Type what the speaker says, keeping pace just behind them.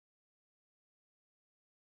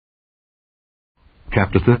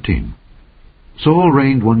Chapter 13. Saul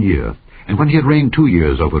reigned 1 year, and when he had reigned 2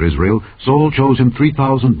 years over Israel, Saul chose him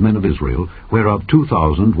 3,000 men of Israel, whereof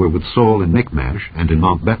 2,000 were with Saul in Michmash and in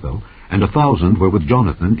Mount Bethel, and 1,000 were with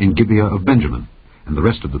Jonathan in Gibeah of Benjamin, and the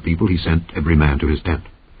rest of the people he sent every man to his tent.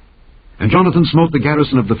 And Jonathan smote the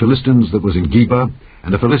garrison of the Philistines that was in Geba,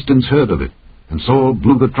 and the Philistines heard of it. And Saul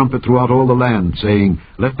blew the trumpet throughout all the land, saying,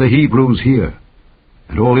 Let the Hebrews hear.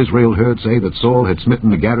 And all Israel heard say that Saul had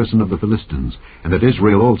smitten the garrison of the Philistines, and that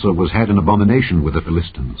Israel also was had an abomination with the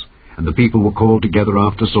Philistines. And the people were called together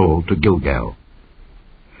after Saul to Gilgal.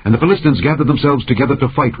 And the Philistines gathered themselves together to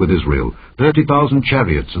fight with Israel, 30,000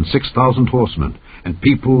 chariots and 6,000 horsemen, and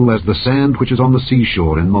people as the sand which is on the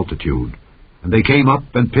seashore in multitude. And they came up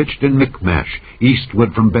and pitched in Michmash,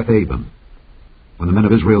 eastward from Bethaven. When the men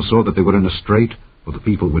of Israel saw that they were in a strait, for the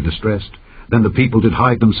people were distressed, then the people did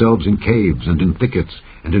hide themselves in caves, and in thickets,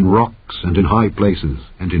 and in rocks, and in high places,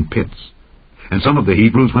 and in pits. And some of the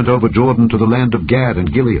Hebrews went over Jordan to the land of Gad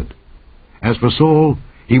and Gilead. As for Saul,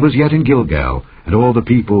 he was yet in Gilgal, and all the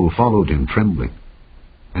people followed him trembling.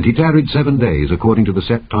 And he tarried 7 days, according to the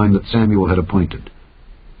set time that Samuel had appointed.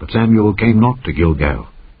 But Samuel came not to Gilgal,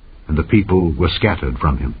 and the people were scattered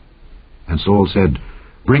from him. And Saul said,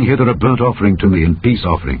 Bring hither a burnt offering to me, and peace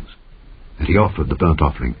offerings. And he offered the burnt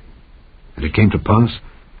offering. And it came to pass,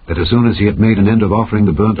 that as soon as he had made an end of offering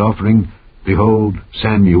the burnt offering, behold,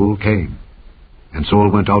 Samuel came. And Saul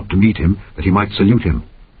went out to meet him, that he might salute him.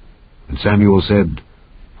 And Samuel said,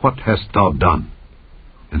 What hast thou done?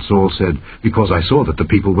 And Saul said, Because I saw that the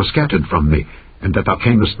people were scattered from me, and that thou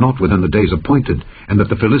camest not within the days appointed, and that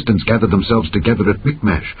the Philistines gathered themselves together at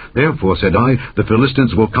Michmash. Therefore, said I, the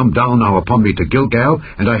Philistines will come down now upon me to Gilgal,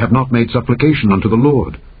 and I have not made supplication unto the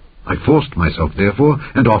Lord. I forced myself, therefore,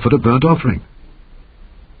 and offered a burnt offering.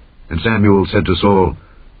 And Samuel said to Saul,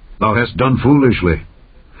 Thou hast done foolishly.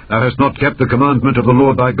 Thou hast not kept the commandment of the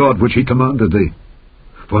Lord thy God, which he commanded thee.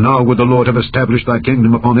 For now would the Lord have established thy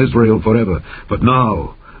kingdom upon Israel forever, but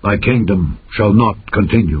now thy kingdom shall not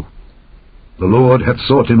continue. The Lord hath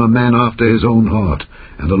sought him a man after his own heart,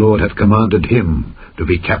 and the Lord hath commanded him to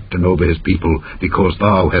be captain over his people, because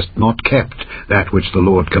thou hast not kept that which the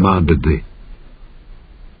Lord commanded thee.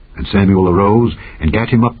 And Samuel arose, and gat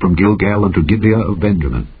him up from Gilgal unto Gibeah of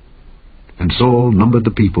Benjamin. And Saul numbered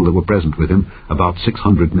the people that were present with him, about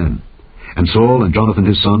 600 men. And Saul and Jonathan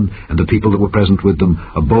his son, and the people that were present with them,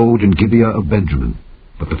 abode in Gibeah of Benjamin,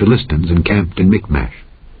 but the Philistines encamped in Michmash.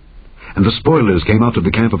 And the spoilers came out of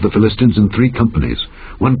the camp of the Philistines in 3 companies.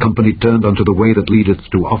 1 company turned unto the way that leadeth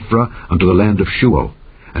to Ophrah, unto the land of Shual.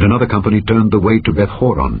 And another company turned the way to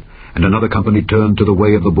Beth-horon. And another company turned to the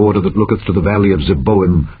way of the border that looketh to the valley of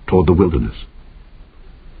Zeboim, toward the wilderness.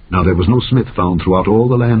 Now there was no smith found throughout all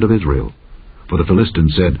the land of Israel. For the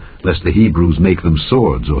Philistines said, Lest the Hebrews make them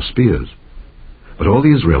swords or spears. But all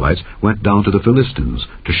the Israelites went down to the Philistines,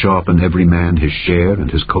 to sharpen every man his share, and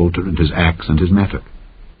his coulter, and his axe, and his mattock.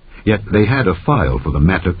 Yet they had a file for the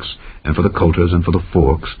mattocks, and for the coulters, and for the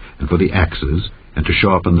forks, and for the axes, and to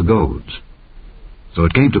sharpen the goads. So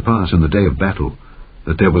it came to pass in the day of battle,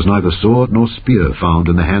 that there was neither sword nor spear found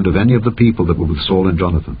in the hand of any of the people that were with Saul and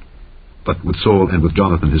Jonathan. But with Saul and with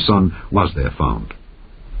Jonathan his son was there found.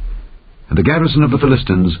 And the garrison of the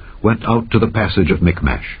Philistines went out to the passage of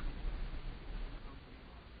Michmash.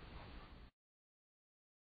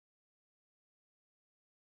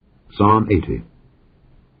 Psalm 80.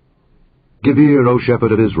 Give ear, O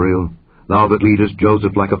shepherd of Israel, thou that leadest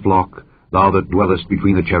Joseph like a flock, thou that dwellest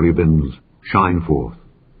between the cherubims, shine forth.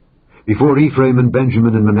 Before Ephraim and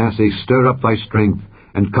Benjamin and Manasseh, stir up thy strength,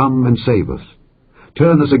 and come and save us.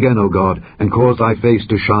 Turn us again, O God, and cause thy face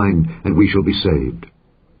to shine, and we shall be saved.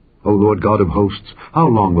 O Lord God of hosts, how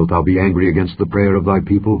long wilt thou be angry against the prayer of thy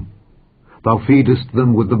people? Thou feedest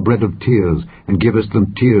them with the bread of tears, and givest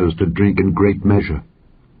them tears to drink in great measure.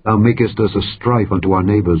 Thou makest us a strife unto our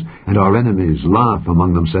neighbors, and our enemies laugh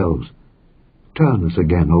among themselves. Turn us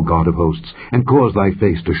again, O God of hosts, and cause thy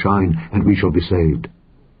face to shine, and we shall be saved.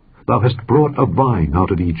 Thou hast brought a vine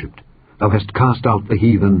out of Egypt. Thou hast cast out the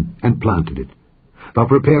heathen, and planted it. Thou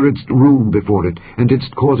preparedst room before it, and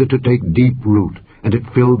didst cause it to take deep root, and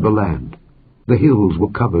it filled the land. The hills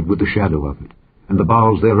were covered with the shadow of it, and the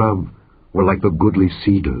boughs thereof were like the goodly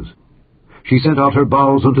cedars. She sent out her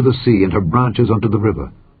boughs unto the sea, and her branches unto the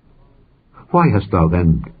river. Why hast thou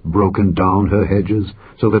then broken down her hedges,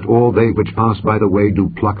 so that all they which pass by the way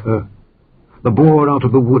do pluck her? The boar out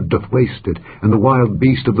of the wood doth waste it, and the wild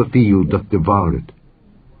beast of the field doth devour it.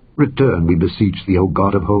 Return, we beseech thee, O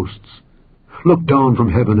God of hosts. Look down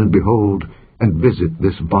from heaven, and behold, and visit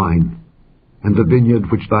this vine, and the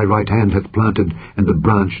vineyard which thy right hand hath planted, and the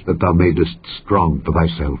branch that thou madest strong for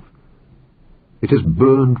thyself. It is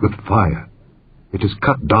burned with fire. It is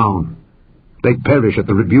cut down. They perish at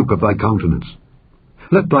the rebuke of thy countenance.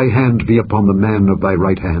 Let thy hand be upon the man of thy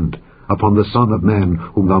right hand, upon the Son of Man,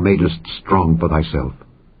 whom thou madest strong for thyself.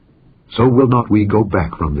 So will not we go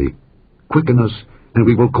back from thee. Quicken us, and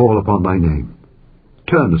we will call upon thy name.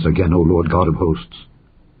 Turn us again, O Lord God of hosts.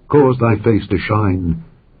 Cause thy face to shine,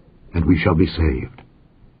 and we shall be saved.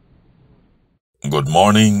 Good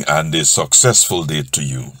morning and a successful day to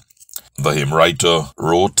you. The hymn writer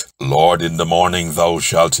wrote, Lord, in the morning thou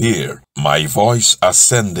shalt hear my voice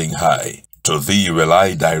ascending high. To thee will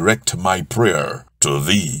I direct my prayer, to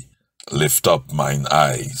thee lift up mine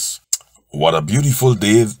eyes. What a beautiful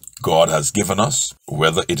day God has given us.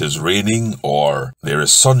 Whether it is raining or there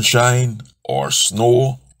is sunshine or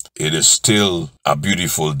snow, it is still a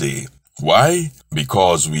beautiful day. Why?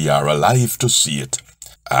 Because we are alive to see it,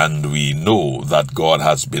 and we know that God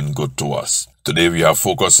has been good to us. Today we are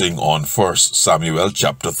focusing on 1 Samuel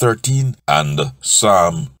chapter 13 and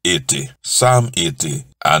Psalm 80. Psalm 80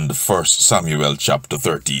 and 1 Samuel chapter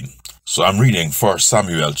 13. So I'm reading 1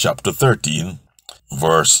 Samuel chapter 13,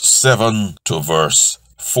 verse 7 to verse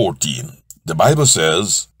 14. The Bible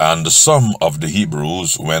says, And some of the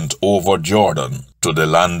Hebrews went over Jordan to the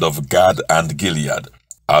land of Gad and Gilead.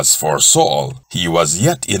 As for Saul, he was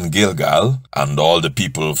yet in Gilgal, and all the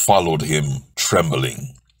people followed him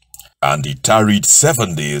trembling. And he tarried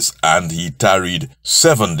 7 days, and he tarried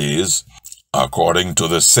 7 days, according to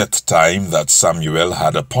the set time that Samuel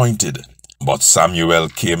had appointed. But Samuel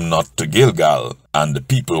came not to Gilgal, and the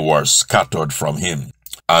people were scattered from him.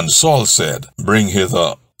 And Saul said, Bring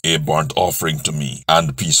hither a burnt offering to me,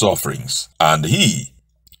 and peace offerings. And he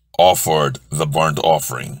offered the burnt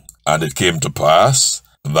offering. And it came to pass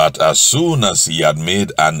that as soon as he had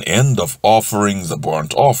made an end of offering the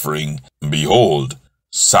burnt offering, behold,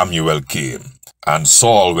 Samuel came, and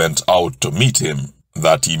Saul went out to meet him,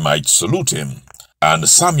 that he might salute him. And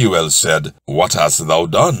Samuel said, What hast thou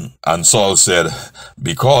done? And Saul said,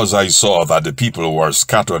 Because I saw that the people were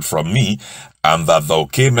scattered from me, and that thou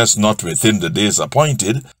camest not within the days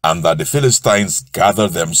appointed, and that the Philistines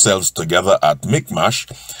gathered themselves together at Michmash,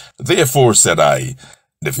 therefore said I,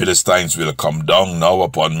 The Philistines will come down now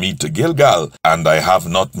upon me to Gilgal, and I have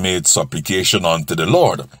not made supplication unto the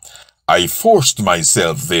Lord. I forced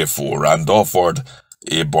myself therefore, and offered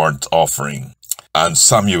a burnt offering. And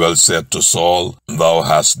Samuel said to Saul, Thou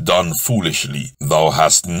hast done foolishly. Thou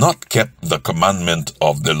hast not kept the commandment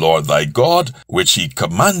of the Lord thy God, which he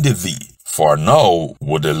commanded thee. For now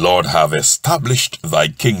would the Lord have established thy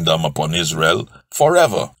kingdom upon Israel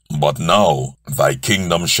forever. But now thy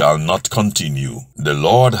kingdom shall not continue. The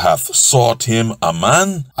Lord hath sought him a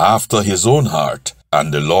man after his own heart,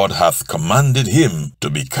 and the Lord hath commanded him to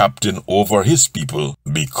be captain over his people,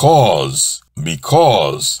 because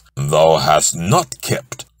thou hast not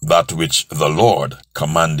kept that which the Lord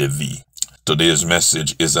commanded thee. Today's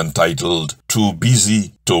message is entitled, Too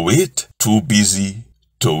Busy to Wait, Too Busy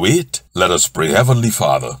to Wait. Let us pray. Heavenly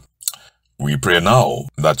Father, we pray now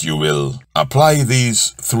that you will apply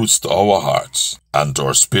these truths to our hearts and to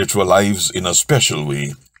our spiritual lives in a special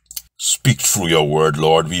way. Speak through your word,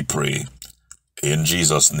 Lord, we pray. In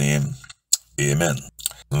Jesus' name, amen.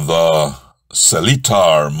 The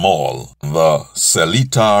Seletar Mall. The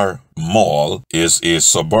Seletar Mall is a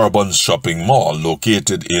suburban shopping mall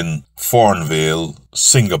located in Fernvale,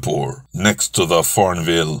 Singapore, next to the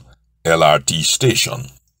Fernvale LRT station.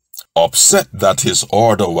 Upset that his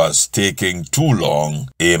order was taking too long,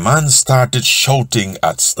 a man started shouting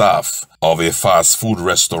at staff of a fast food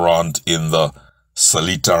restaurant in the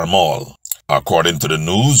Seletar Mall. According to the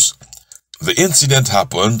news, the incident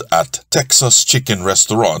happened at Texas Chicken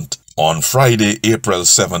Restaurant on Friday, April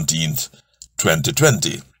 17th,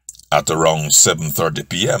 2020, at around 7:30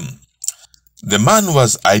 p.m. The man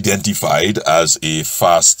was identified as a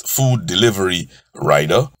fast food delivery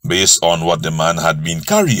rider based on what the man had been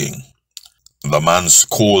carrying. The man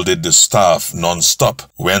scolded the staff non-stop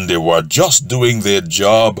when they were just doing their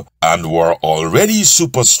job and were already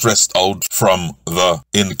super stressed out from the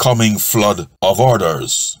incoming flood of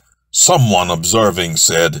orders. Someone observing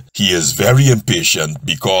said he is very impatient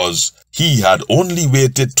because he had only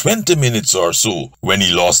waited 20 minutes or so when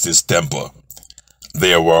he lost his temper.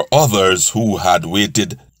 There were others who had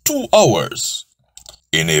waited 2 hours.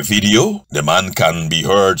 In a video, the man can be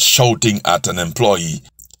heard shouting at an employee.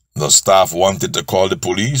 The staff wanted to call the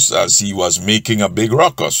police as he was making a big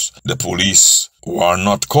ruckus. The police were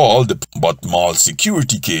not called, but mall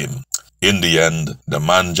security came. In the end, the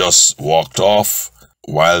man just walked off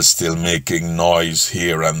while still making noise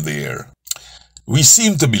here and there. We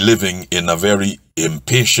seem to be living in a very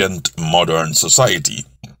impatient modern society.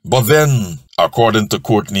 But then, according to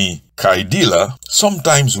Courtney Kaidila,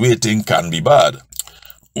 sometimes waiting can be bad.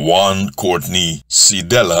 One Courtney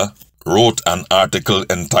Sidela wrote an article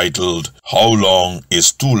entitled, "How long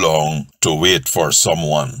is too long to wait for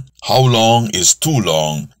someone?" How long is too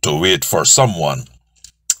long to wait for someone?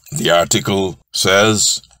 The article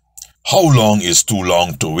says, how long is too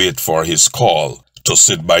long to wait for his call, to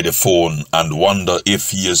sit by the phone and wonder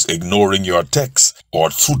if he is ignoring your text or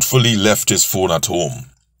truthfully left his phone at home?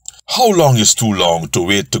 How long is too long to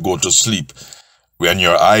wait to go to sleep when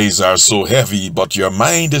your eyes are so heavy but your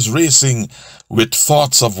mind is racing with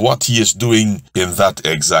thoughts of what he is doing in that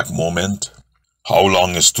exact moment? How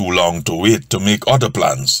long is too long to wait to make other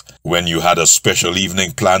plans when you had a special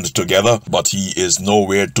evening planned together but he is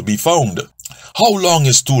nowhere to be found? How long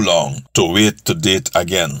is too long to wait to date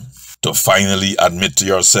again, to finally admit to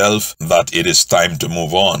yourself that it is time to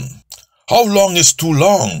move on? How long is too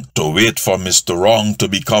long to wait for Mr. Wrong to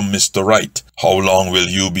become Mr. Right? How long will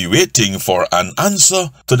you be waiting for an answer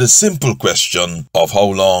to the simple question of how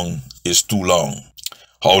long is too long?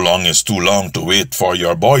 How long is too long to wait for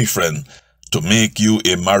your boyfriend to make you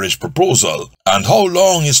a marriage proposal? And how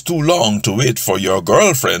long is too long to wait for your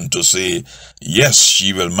girlfriend to say, yes,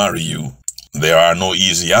 she will marry you? There are no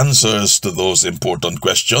easy answers to those important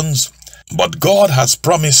questions, but God has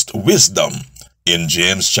promised wisdom. In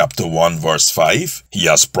James chapter 1 verse 5, he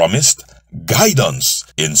has promised guidance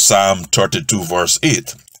in Psalm 32 verse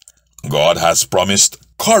 8. God has promised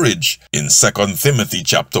courage in 2 Timothy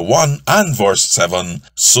chapter 1 and verse 7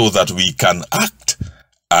 so that we can act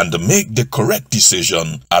and make the correct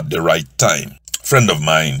decision at the right time. Friend of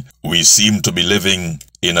mine, we seem to be living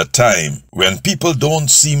in a time when people don't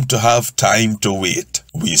seem to have time to wait.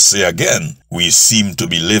 We say again, we seem to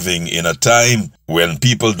be living in a time when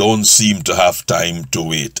people don't seem to have time to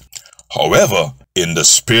wait. However, in the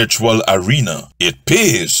spiritual arena, it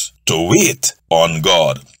pays to wait on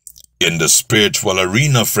God. In the spiritual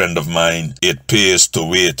arena, friend of mine, it pays to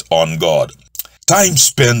wait on God. Time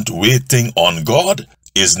spent waiting on God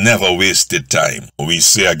is never wasted time. We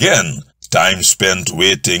say again, time spent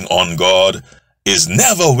waiting on God is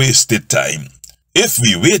never wasted time. If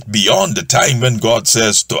we wait beyond the time when God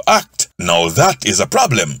says to act, now that is a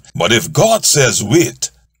problem. But if God says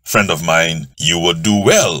wait, friend of mine, you would do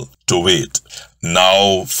well to wait.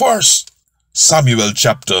 Now, 1 Samuel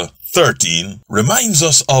chapter 13 reminds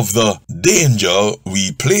us of the danger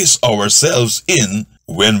we place ourselves in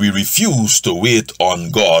when we refuse to wait on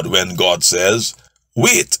God when God says,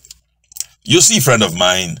 wait. You see, friend of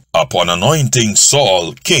mine, upon anointing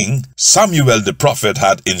Saul king, Samuel the prophet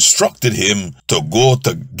had instructed him to go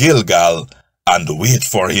to Gilgal and wait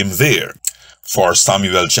for him there. 1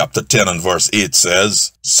 Samuel chapter 10 and verse 8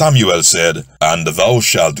 says, Samuel said, "And thou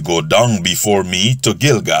shalt go down before me to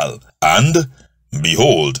Gilgal, and,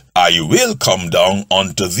 behold, I will come down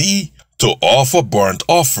unto thee to offer burnt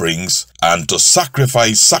offerings and to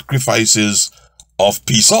sacrifice sacrifices of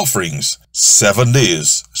peace offerings. 7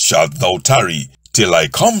 days shalt thou tarry, till I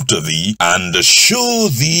come to thee, and show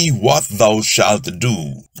thee what thou shalt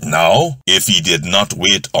do." Now, if he did not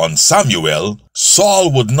wait on Samuel,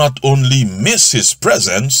 Saul would not only miss his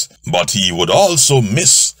presence, but he would also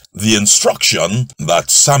miss the instruction that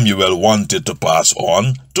Samuel wanted to pass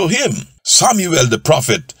on to him. Samuel the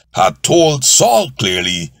prophet had told Saul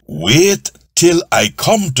clearly, "Wait till I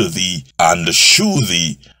come to thee, and shew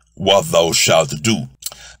thee what thou shalt do."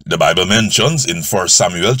 The Bible mentions in 1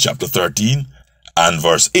 Samuel chapter 13 and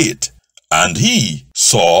verse 8, "And he,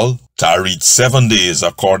 Saul, tarried 7 days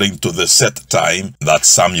according to the set time that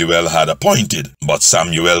Samuel had appointed. But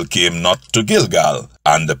Samuel came not to Gilgal,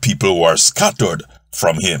 and the people were scattered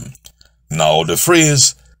from him." Now the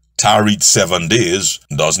phrase "tarried 7 days"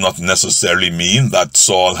 does not necessarily mean that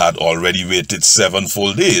Saul had already waited 7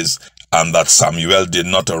 full days, and that Samuel did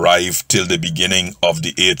not arrive till the beginning of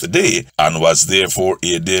the 8th day, and was therefore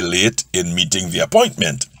a day late in meeting the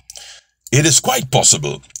appointment. It is quite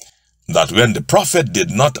possible that when the prophet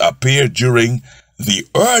did not appear during the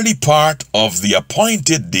early part of the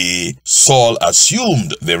appointed day, Saul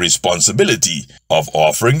assumed the responsibility of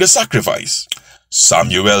offering the sacrifice.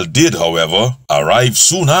 Samuel did, however, arrive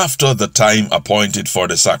soon after the time appointed for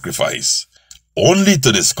the sacrifice, only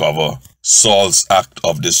to discover Saul's act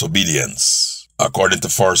of disobedience, according to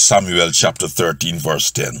 1 Samuel chapter 13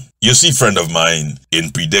 verse 10. You see, friend of mine,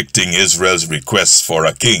 in predicting Israel's request for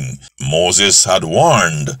a king, Moses had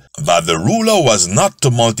warned that the ruler was not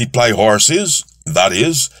to multiply horses, that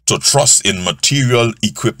is, to trust in material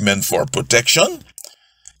equipment for protection,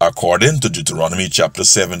 according to Deuteronomy chapter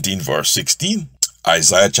 17 verse 16,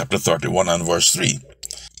 Isaiah chapter 31 and verse 3.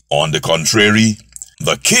 On the contrary,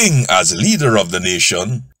 The king, as leader of the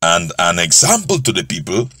nation and an example to the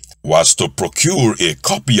people, was to procure a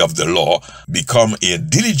copy of the law, become a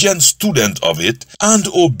diligent student of it, and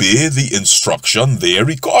obey the instruction there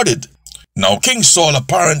recorded. Now King Saul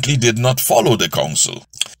apparently did not follow the counsel.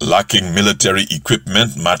 Lacking military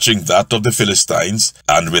equipment matching that of the Philistines,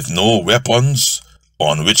 and with no weapons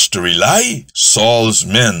on which to rely, Saul's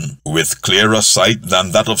men, with clearer sight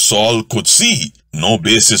than that of Saul, could see no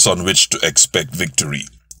basis on which to expect victory.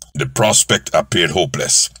 The prospect appeared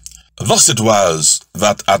hopeless. Thus it was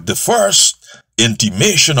that at the first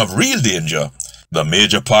intimation of real danger, the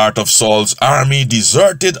major part of Saul's army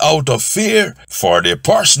deserted out of fear for their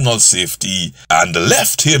personal safety and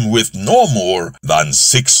left him with no more than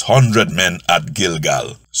 600 men at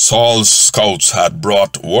Gilgal. Saul's scouts had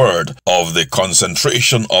brought word of the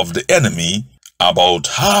concentration of the enemy about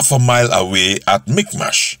half a mile away at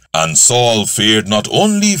Michmash, and Saul feared not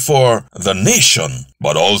only for the nation,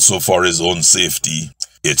 but also for his own safety.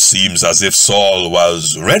 It seems as if Saul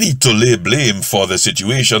was ready to lay blame for the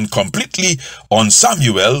situation completely on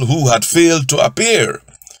Samuel, who had failed to appear.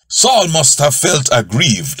 Saul must have felt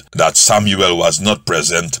aggrieved that Samuel was not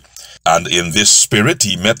present, and in this spirit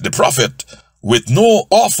he met the prophet, with no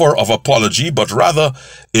offer of apology, but rather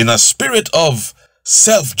in a spirit of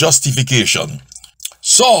self-justification.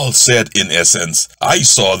 Saul said in essence, "I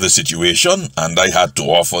saw the situation and I had to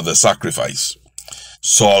offer the sacrifice."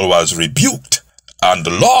 Saul was rebuked and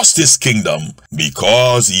lost his kingdom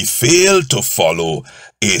because he failed to follow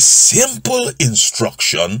a simple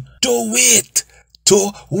instruction to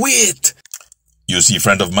wait. You see,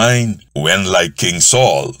 friend of mine, when like King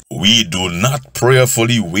Saul, we do not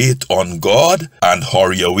prayerfully wait on God and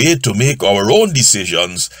hurry away to make our own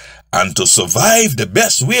decisions and to survive the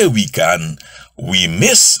best way we can, we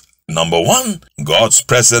miss, number one, God's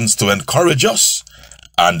presence to encourage us,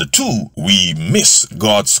 and two, we miss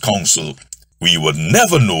God's counsel. We would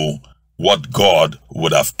never know what God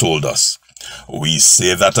would have told us. We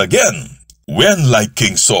say that again. When, like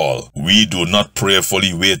King Saul, we do not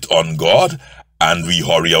prayerfully wait on God and we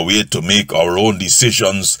hurry away to make our own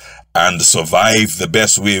decisions and survive the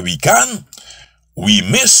best way we can, we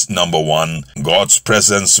miss, number one, God's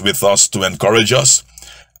presence with us to encourage us,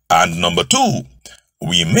 and number two,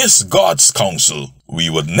 we miss God's counsel. We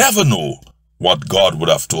would never know what God would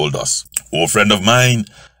have told us. Oh, friend of mine,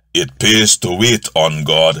 it pays to wait on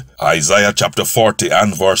God. Isaiah chapter 40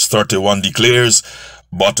 and verse 31 declares,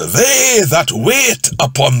 "But they that wait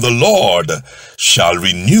upon the Lord shall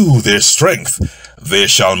renew their strength. They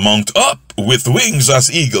shall mount up with wings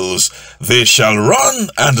as eagles. They shall run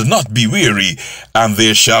and not be weary, and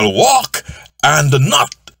they shall walk and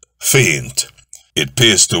not faint." It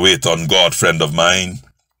pays to wait on God, friend of mine.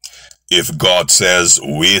 If God says,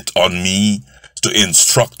 "Wait on me," to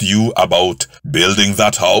instruct you about building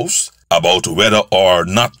that house, about whether or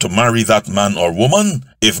not to marry that man or woman,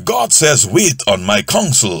 if God says, "Wait on my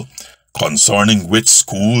counsel," concerning which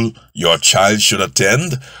school your child should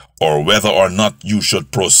attend, or whether or not you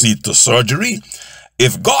should proceed to surgery,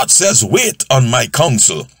 if God says, "Wait on my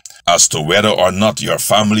counsel," as to whether or not your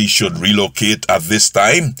family should relocate at this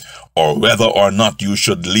time, or whether or not you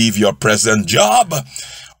should leave your present job,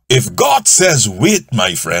 if God says, "Wait,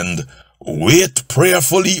 my friend," wait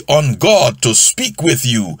prayerfully on God to speak with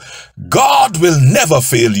you. God will never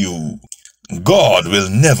fail you. God will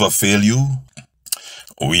never fail you.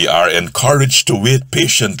 We are encouraged to wait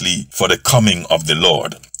patiently for the coming of the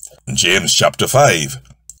Lord. James chapter 5,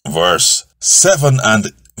 verse 7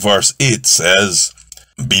 and verse 8 says,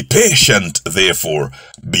 Be patient, therefore,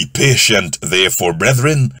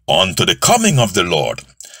 brethren, unto the coming of the Lord.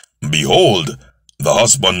 Behold, the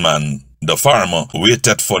husbandman, the farmer,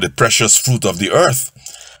 waiteth for the precious fruit of the earth,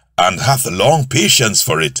 and hath long patience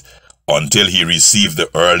for it, until he receive the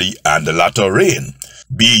early and the latter rain.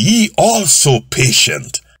 Be ye also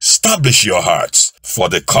patient, establish your hearts, for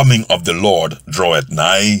the coming of the Lord draweth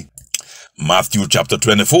nigh. Matthew chapter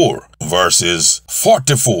 24, verses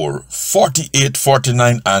 44, 48,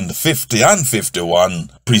 49, and 50 and 51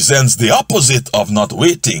 presents the opposite of not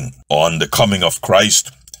waiting on the coming of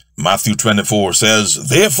Christ. Matthew 24 says,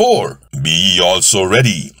 Therefore be ye also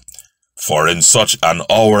ready, for in such an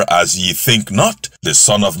hour as ye think not, the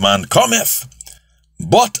Son of Man cometh.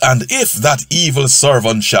 But and if that evil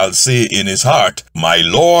servant shall say in his heart, My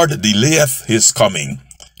Lord delayeth his coming.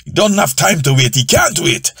 He doesn't have time to wait, he can't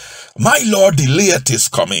wait. My Lord delayeth his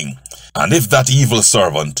coming. And if that evil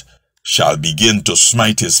servant shall begin to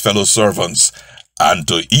smite his fellow servants, and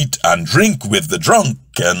to eat and drink with the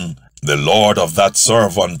drunken, the Lord of that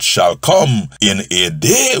servant shall come in a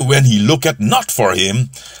day when he looketh not for him,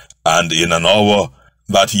 and in an hour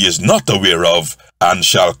that he is not aware of, and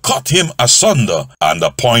shall cut him asunder, and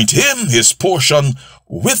appoint him his portion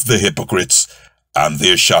with the hypocrites, and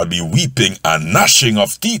there shall be weeping and gnashing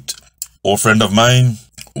of teeth. O friend of mine,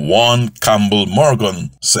 one Campbell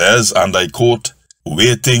Morgan says, and I quote,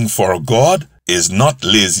 "Waiting for God is not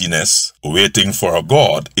laziness. Waiting for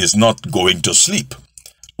God is not going to sleep.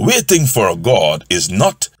 Waiting for God is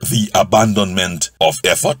not the abandonment of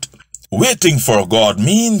effort. Waiting for God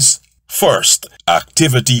means, first,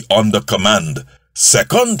 activity under command.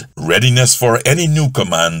 Second, readiness for any new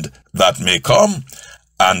command that may come.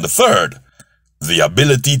 And third, the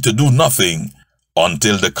ability to do nothing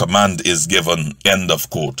until the command is given." End of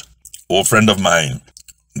quote. O friend of mine,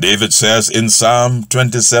 David says in Psalm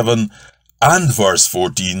 27 and verse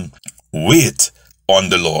 14, "Wait on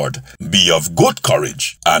the Lord, be of good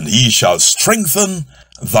courage, and he shall strengthen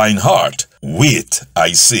thine heart. Wait,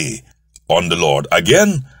 I say, on the Lord."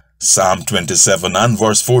 Again, Psalm 27 and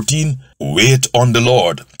verse 14, "Wait on the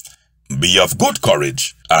Lord, be of good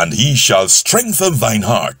courage, and he shall strengthen thine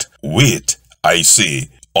heart. Wait, I say,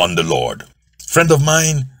 on the Lord." Friend of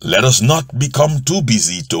mine, let us not become too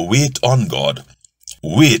busy to wait on God.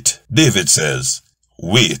 Wait, David says.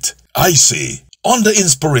 Wait, I say. Under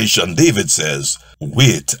inspiration, David says,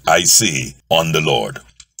 "Wait, I say, on the Lord."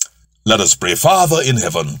 Let us pray. Father in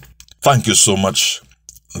heaven, thank you so much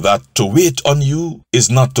that to wait on you is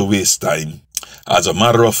not to waste time. As a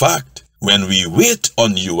matter of fact, when we wait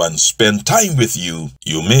on you and spend time with you,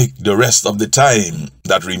 you make the rest of the time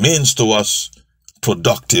that remains to us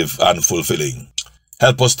productive and fulfilling.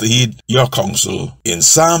 Help us to heed your counsel in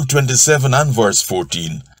Psalm 27 and verse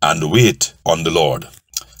 14, and wait on the Lord.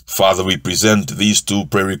 Father, we present these two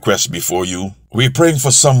prayer requests before you. We're praying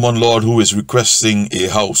for someone, Lord, who is requesting a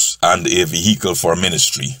house and a vehicle for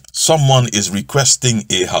ministry. Someone is requesting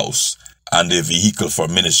a house and a vehicle for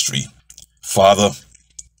ministry. Father,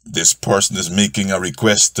 this person is making a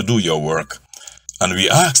request to do your work, and we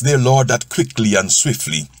ask, dear Lord, that quickly and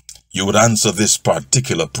swiftly you would answer this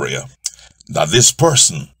particular prayer, that this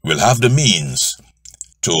person will have the means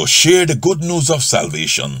to share the good news of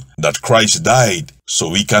salvation, that Christ died so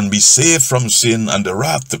we can be saved from sin and the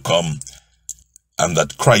wrath to come, and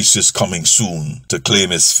that Christ is coming soon to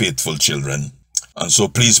claim his faithful children. And so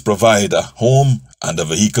please provide a home and a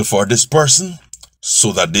vehicle for this person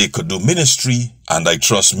so that they could do ministry, and I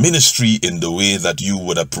trust ministry in the way that you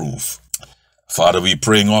would approve. Father, we're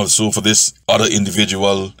praying also for this other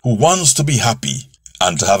individual who wants to be happy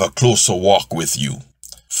and to have a closer walk with you.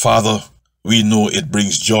 Father, we know it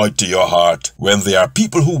brings joy to your heart when there are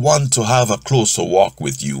people who want to have a closer walk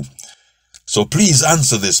with you. So please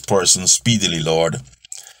answer this person speedily, Lord.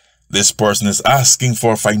 This person is asking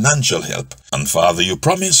for financial help. And Father, you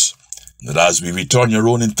promise that as we return your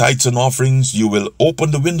own in tithes and offerings, you will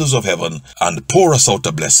open the windows of heaven and pour us out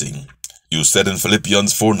a blessing. You said in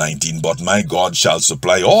Philippians 4:19, "But my God shall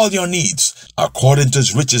supply all your needs according to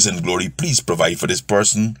his riches and glory." Please provide for this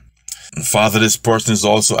person. And Father, this person is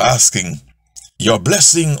also asking your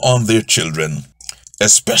blessing on their children,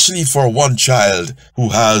 especially for one child who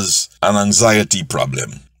has an anxiety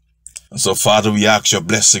problem. And so, Father, we ask your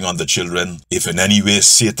blessing on the children. If in any way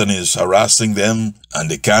Satan is harassing them and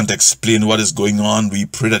they can't explain what is going on, we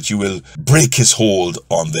pray that you will break his hold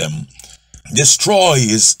on them. Destroy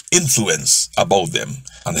his influence about them,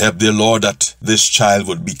 and help, dear Lord, that this child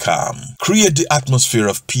would be calm. Create the atmosphere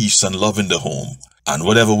of peace and love in the home, and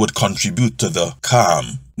whatever would contribute to the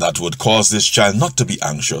calm that would cause this child not to be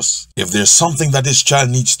anxious. If there's something that this child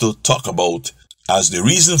needs to talk about as the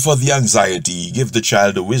reason for the anxiety, give the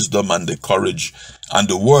child the wisdom and the courage and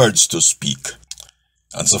the words to speak.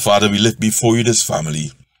 And so, Father, we lift before you this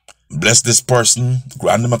family. Bless this person,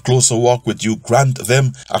 grant them a closer walk with you, grant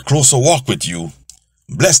them a closer walk with you.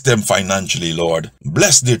 Bless them financially, Lord.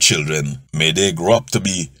 Bless their children. May they grow up to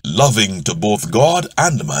be loving to both God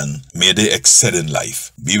and man. May they excel in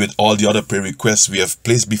life. Be with all the other prayer requests we have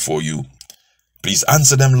placed before you. Please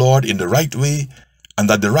answer them, Lord, in the right way and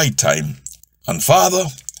at the right time. And Father,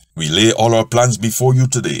 we lay all our plans before you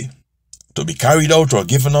today, to be carried out or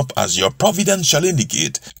given up as your providence shall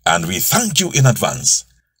indicate, and we thank you in advance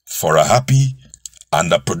for a happy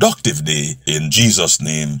and a productive day. In Jesus'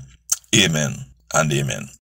 name, amen and amen.